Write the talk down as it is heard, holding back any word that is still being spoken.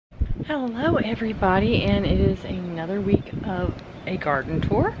Hello everybody, and it is another week of a garden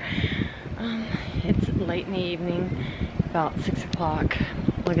tour. It's late in the evening, about 6 o'clock.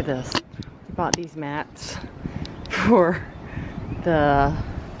 Look at this. I bought these mats for the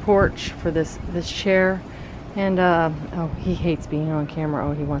porch for this chair, and oh, he hates being on camera.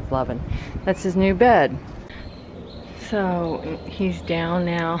 Oh, he wants loving. That's his new bed. So he's down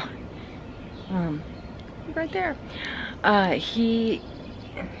now. Right there.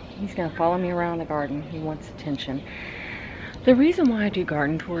 He's gonna follow me around the garden. He wants attention. The reason why I do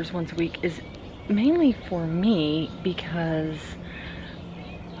garden tours once a week is mainly for me, because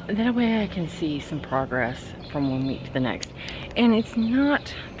that way I can see some progress from one week to the next. And it's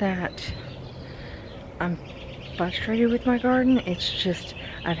not that I'm frustrated with my garden, it's just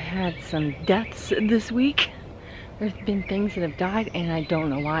I've had some deaths this week. There's been things that have died and I don't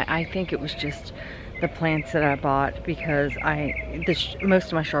know why. I think it was just the plants that I bought, because most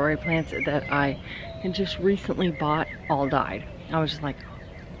of my strawberry plants that I had just recently bought all died. I was just like,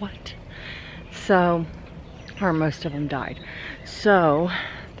 what? So, or most of them died. So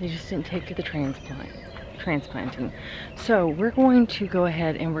they just didn't take to the transplanting. So we're going to go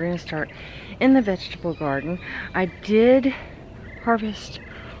ahead and we're going to start in the vegetable garden. I did harvest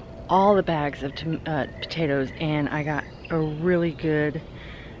all the bags of potatoes, and I got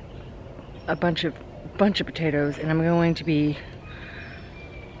a bunch of potatoes, and I'm going to be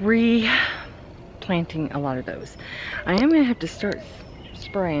replanting a lot of those. I am going to have to start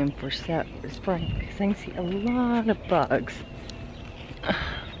spraying because I can see a lot of bugs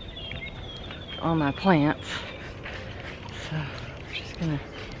on my plants. So I'm just gonna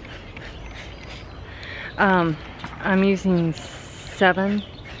I'm using 7,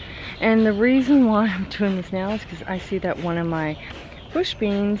 and the reason why I'm doing this now is because I see that one of my bush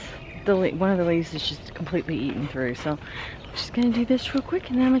beans, one of the leaves is just completely eaten through. So I'm just gonna do this real quick,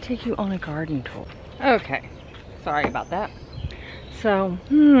 and then I'm gonna take you on a garden tour. Okay, sorry about that. So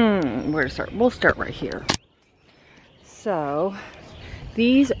where to start? We'll start right here. So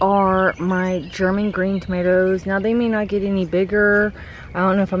these are my German green tomatoes. Now they may not get any bigger. I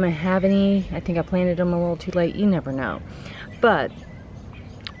don't know if I'm gonna have any. I think I planted them a little too late. You never know, but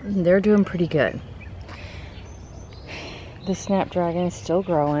they're doing pretty good. The snapdragon is still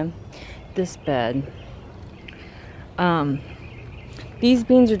growing. This bed. These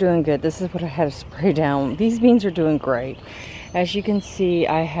beans are doing good. This is what I had to spray down. These beans are doing great. As you can see,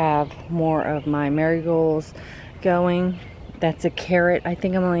 I have more of my marigolds going. That's a carrot. I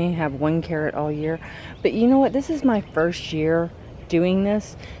think I'm only have 1 carrot all year. But you know what? This is my first year doing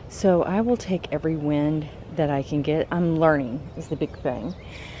this, so I will take every wind that I can get. I'm learning is the big thing.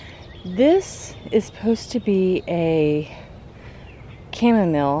 This is supposed to be a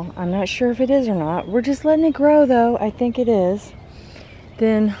chamomile. I'm not sure if it is or not. We're just letting it grow though. I think it is.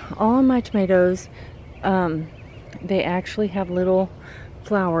 Then all of my tomatoes, they actually have little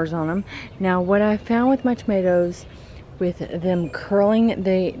flowers on them. Now what I found with my tomatoes, with them curling,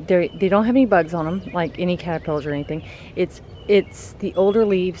 they don't have any bugs on them, like any caterpillars or anything. It's the older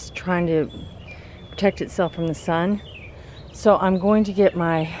leaves trying to protect itself from the sun. So I'm going to get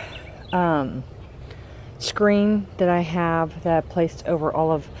my screen that I have that I placed over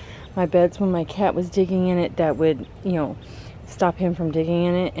all of my beds when my cat was digging in it, that would, you know, stop him from digging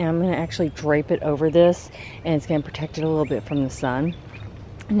in it, and I'm going to actually drape it over this, and it's going to protect it a little bit from the sun.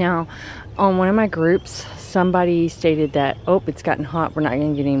 Now on one of my groups, somebody stated that, oh, it's gotten hot, we're not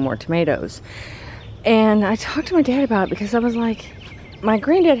going to get any more tomatoes. And I talked to my dad about it, because I was like, my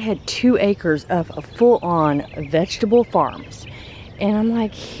granddad had 2 acres of a full-on vegetable farms. And I'm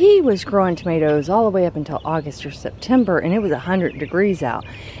like, he was growing tomatoes all the way up until August or September, and it was 100 degrees out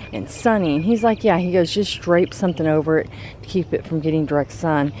and sunny. And he's like, yeah, he goes, just drape something over it to keep it from getting direct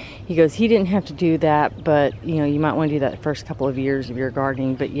sun. He goes, he didn't have to do that, but you know, you might want to do that the first couple of years of your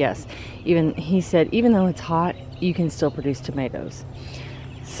gardening. But yes, he said, even though it's hot, you can still produce tomatoes.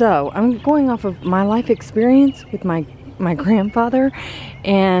 So I'm going off of my life experience with my grandfather,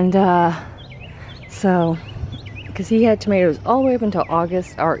 and so, because he had tomatoes all the way up until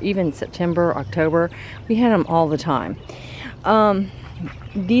August, or even September, October. We had them all the time.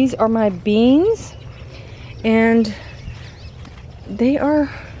 These are my beans, and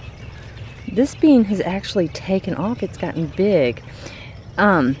this bean has actually taken off. It's gotten big.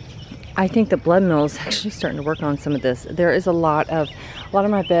 I think the blood mill is actually starting to work on some of this. There is a lot of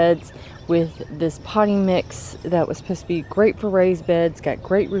my beds with this potting mix that was supposed to be great for raised beds, got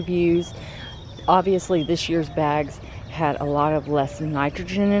great reviews. Obviously this year's bags had a lot of less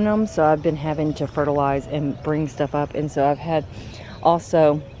nitrogen in them, so I've been having to fertilize and bring stuff up. And so I've had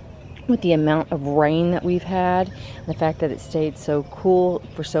also with the amount of rain that we've had, and the fact that it stayed so cool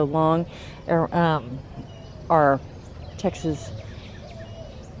for so long. Our Texas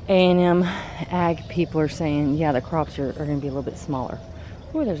A&M ag people are saying, yeah, the crops are going to be a little bit smaller.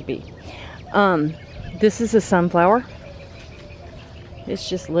 Oh, there's a bee. This is a sunflower. It's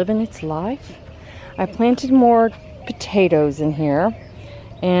just living its life. I planted more potatoes in here,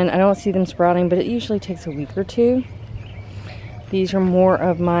 and I don't see them sprouting, but it usually takes a week or two. These are more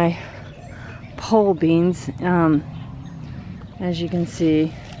of my pole beans. As you can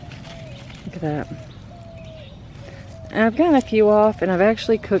see, look at that. And I've gotten a few off, and I've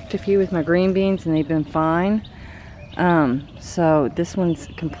actually cooked a few with my green beans, and they've been fine. So this one's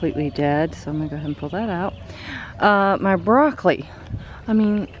completely dead, so I'm gonna go ahead and pull that out. My broccoli, I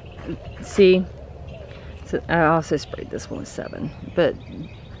mean, see, so I also sprayed this one with 7, but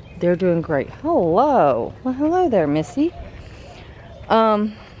they're doing great. Hello, well, hello there, Missy.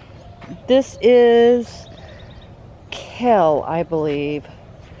 This is kale, I believe.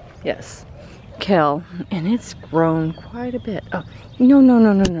 Yes, kale, and it's grown quite a bit. Oh,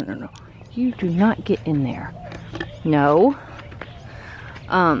 no. You do not get in there. No.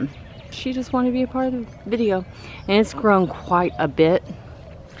 She just wanted to be a part of the video, and it's grown quite a bit.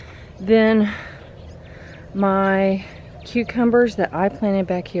 Then my cucumbers that I planted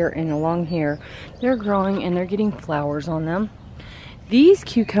back here and along here, they're growing and they're getting flowers on them. These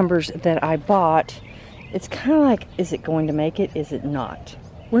cucumbers that I bought, it's kind of like, is it going to make it? Is it not?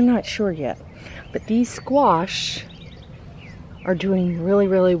 We're not sure yet. But these squash are doing really,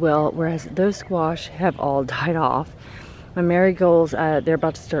 really well, whereas those squash have all died off. My marigolds, they're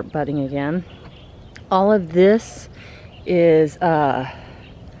about to start budding again. All of this is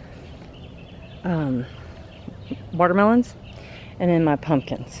watermelons, and then my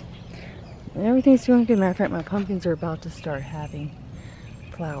pumpkins. And everything's doing good. Matter of fact, my pumpkins are about to start having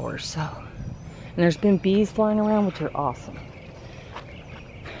flowers. So, and there's been bees flying around, which are awesome.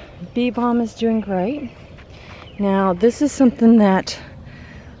 Bee balm is doing great. Now, this is something that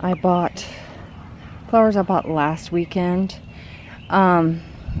I bought, flowers I bought last weekend, and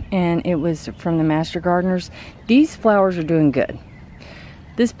it was from the Master Gardeners. These flowers are doing good.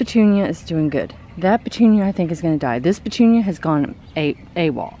 This petunia is doing good. That petunia, I think, is going to die. This petunia has gone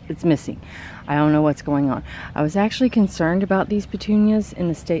AWOL. It's missing. I don't know what's going on. I was actually concerned about these petunias in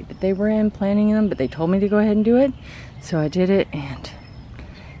the state that they were in, planting them, but they told me to go ahead and do it. So I did it, and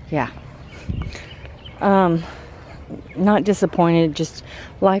yeah. Not disappointed, just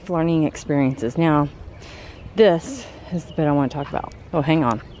life learning experiences. Now, this is the bit I want to talk about. Oh, hang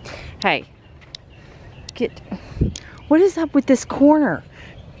on. Hey, what is up with this corner?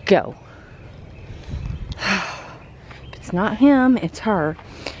 Go. If it's not him, it's her.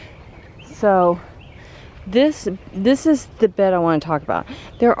 So this is the bed I want to talk about.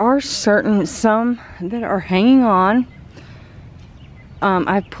 There are some that are hanging on.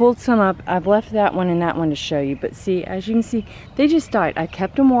 I've pulled some up. I've left that one and that one to show you, but see, as you can see, they just died. I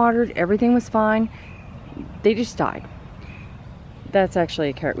kept them watered, everything was fine. They just died. That's actually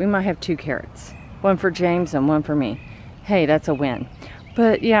a carrot. We might have 2 carrots, one for James and one for me. Hey, that's a win.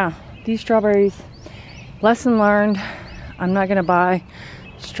 But yeah, these strawberries, lesson learned. I'm not gonna buy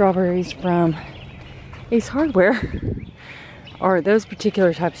strawberries from Ace Hardware or those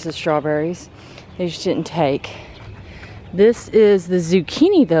particular types of strawberries. They just didn't take. This is the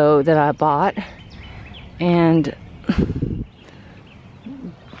zucchini, though, that I bought, and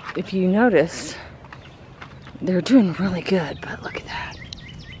if you notice, they're doing really good. But look at that,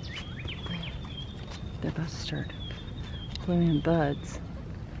 they're about to start blooming buds.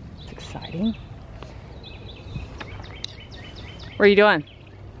 It's exciting. What are you doing,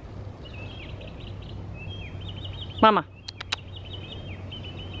 Mama?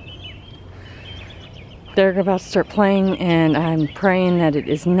 They're about to start playing, and I'm praying that it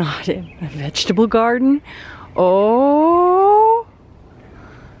is not a vegetable garden. Oh,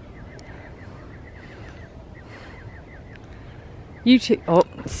 you two. Oh,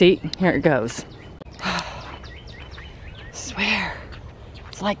 see, here it goes. Swear,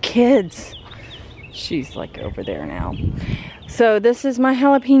 it's like kids. She's like over there now. So this is my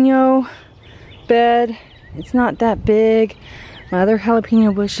jalapeno bed. It's not that big. My other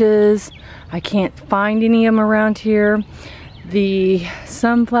jalapeno bushes, I can't find any of them around here. The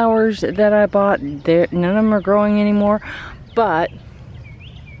sunflowers that I bought, none of them are growing anymore, but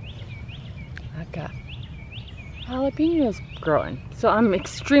I've got jalapenos growing. So I'm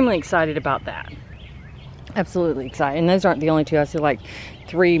extremely excited about that. Absolutely excited. And those aren't the only 2. I see like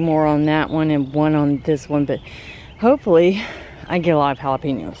 3 more on that one and 1 on this one, but hopefully I get a lot of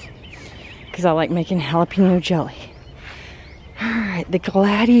jalapenos because I like making jalapeno jelly. Alright. right, the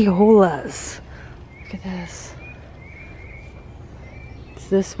gladiolas. Look at this. It's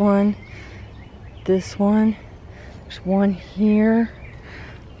this one. There's one here.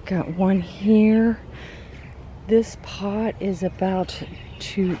 Got one here. This pot is about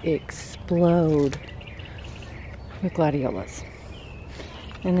to explode with gladiolas.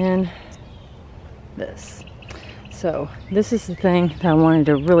 And then this. So this is the thing that I wanted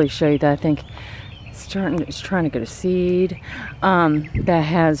to really show you that I think it's trying to go to seed. That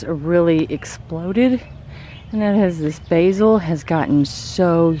has really exploded, and that has this basil has gotten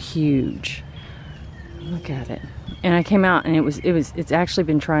so huge. Look at it. And I came out and it's actually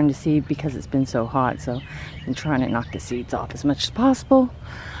been trying to seed because it's been so hot. So I've been trying to knock the seeds off as much as possible.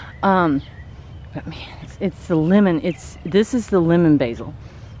 But man, it's the lemon. This is the lemon basil,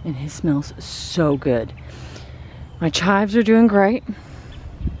 and it smells so good. My chives are doing great.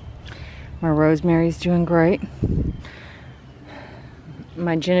 My rosemary's doing great.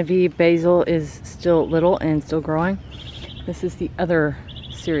 My Genevieve basil is still little and still growing. This is the other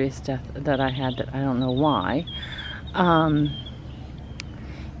serious death that I had that I don't know why.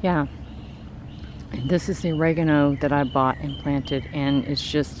 Yeah. And this is the oregano that I bought and planted, and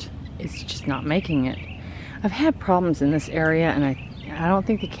it's just not making it. I've had problems in this area, and I don't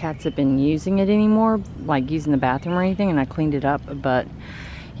think the cats have been using it anymore, like using the bathroom or anything, and I cleaned it up, but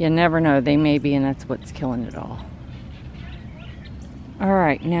you never know, they may be, and that's what's killing it all.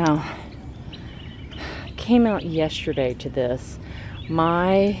 Alright, now, I came out yesterday to this.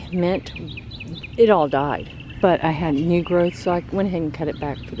 My mint, it all died, but I had new growth, so I went ahead and cut it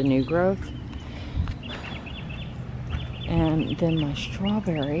back for the new growth. And then my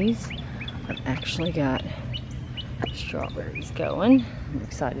strawberries, I've actually got strawberries going. I'm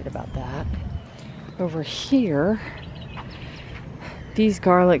excited about that. Over here, these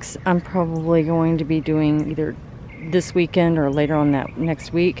garlics I'm probably going to be doing either this weekend or later on that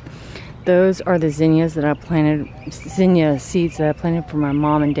next week. Those are the zinnias that I planted, zinnia seeds that I planted for my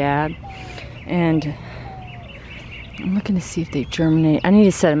mom and dad. And I'm looking to see if they've germinated. I need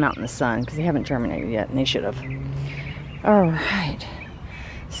to set them out in the sun because they haven't germinated yet, and they should have. Alright.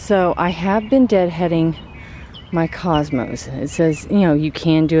 So I have been deadheading my cosmos. It says, you know, you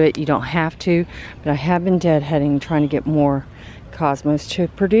can do it, you don't have to, but I have been deadheading, trying to get more cosmos to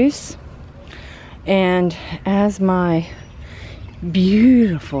produce. And as my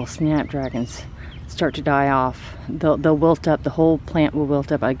beautiful snapdragons start to die off, they'll wilt up, the whole plant will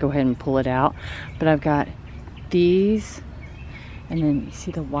wilt up. I go ahead and pull it out, but I've got these, and then you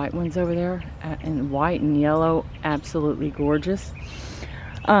see the white ones over there, and white and yellow, absolutely gorgeous.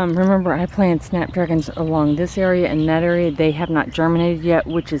 Remember, I planted snapdragons along this area and that area. They have not germinated yet,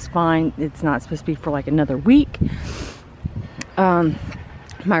 which is fine. It's not supposed to be for like another week.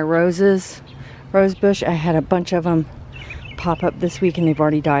 My roses, rose bush, I had a bunch of them pop up this week and they've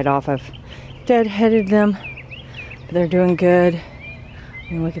already died off. I've deadheaded them, but they're doing good.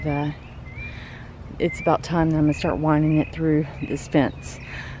 I mean, look at that. It's about time that I'm gonna start winding it through this fence.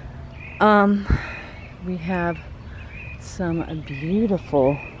 We have some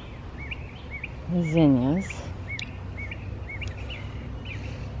beautiful zinnias.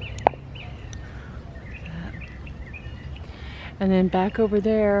 And then back over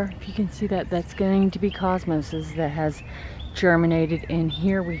there, if you can see that, that's going to be cosmoses that has germinated. And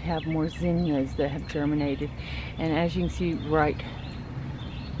here we have more zinnias that have germinated. And as you can see right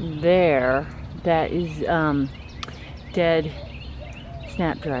there, that is dead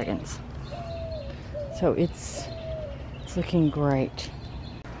snapdragons. So it's looking great.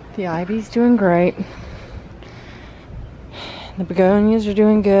 The ivy's doing great. The begonias are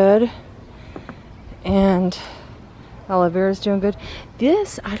doing good. And aloe vera is doing good.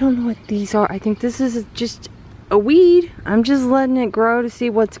 This, I don't know what these are. I think this is just a weed. I'm just letting it grow to see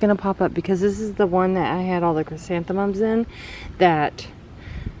what's gonna pop up, because this is the one that I had all the chrysanthemums in that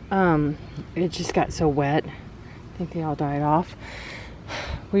it just got so wet. I think they all died off.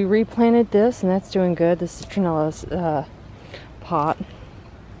 We replanted this, and that's doing good. This is Trinella's pot.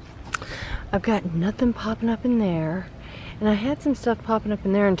 I've got nothing popping up in there. And I had some stuff popping up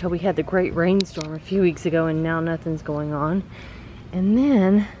in there until we had the great rainstorm a few weeks ago, and now nothing's going on. And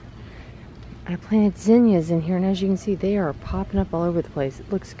then I planted zinnias in here, and as you can see, they are popping up all over the place.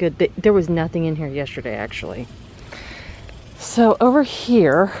 It looks good. There was nothing in here yesterday, actually. So over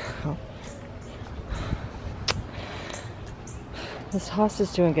here, this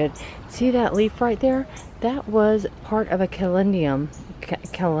hosta's doing good. See that leaf right there? That was part of a calendulum.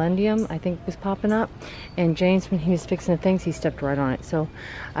 Calendulum, I think, was popping up. And James, when he was fixing the things, he stepped right on it. So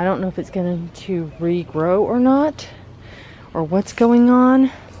I don't know if it's going to regrow or not, or what's going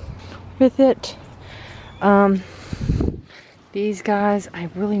on with it. These guys, I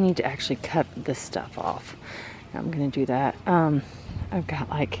really need to actually cut this stuff off. I'm gonna do that. I've got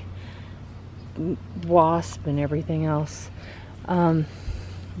like wasp and everything else.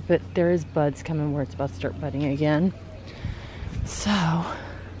 But there is buds coming where it's about to start budding again. So,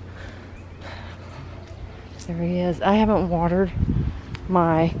 there he is. I haven't watered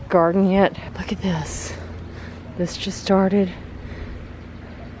my garden yet. Look at this. This just started.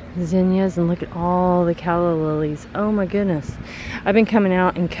 Zinnias, and look at all the calla lilies. Oh my goodness. I've been coming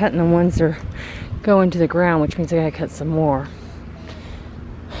out and cutting the ones that are going to the ground, which means I gotta cut some more.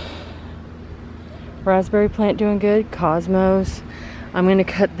 Raspberry plant doing good. Cosmos. I'm gonna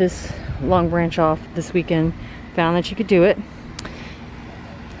cut this long branch off this weekend. Found that you could do it.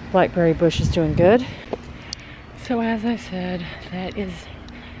 Blackberry bush is doing good. So as I said, that is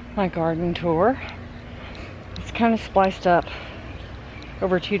my garden tour. It's kind of spliced up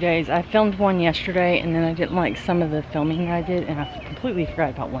over 2 days. I filmed one yesterday, and then I didn't like some of the filming I did, and I completely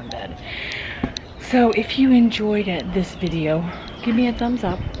forgot about one bed. So if you enjoyed this video, give me a thumbs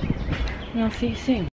up, and I'll see you soon.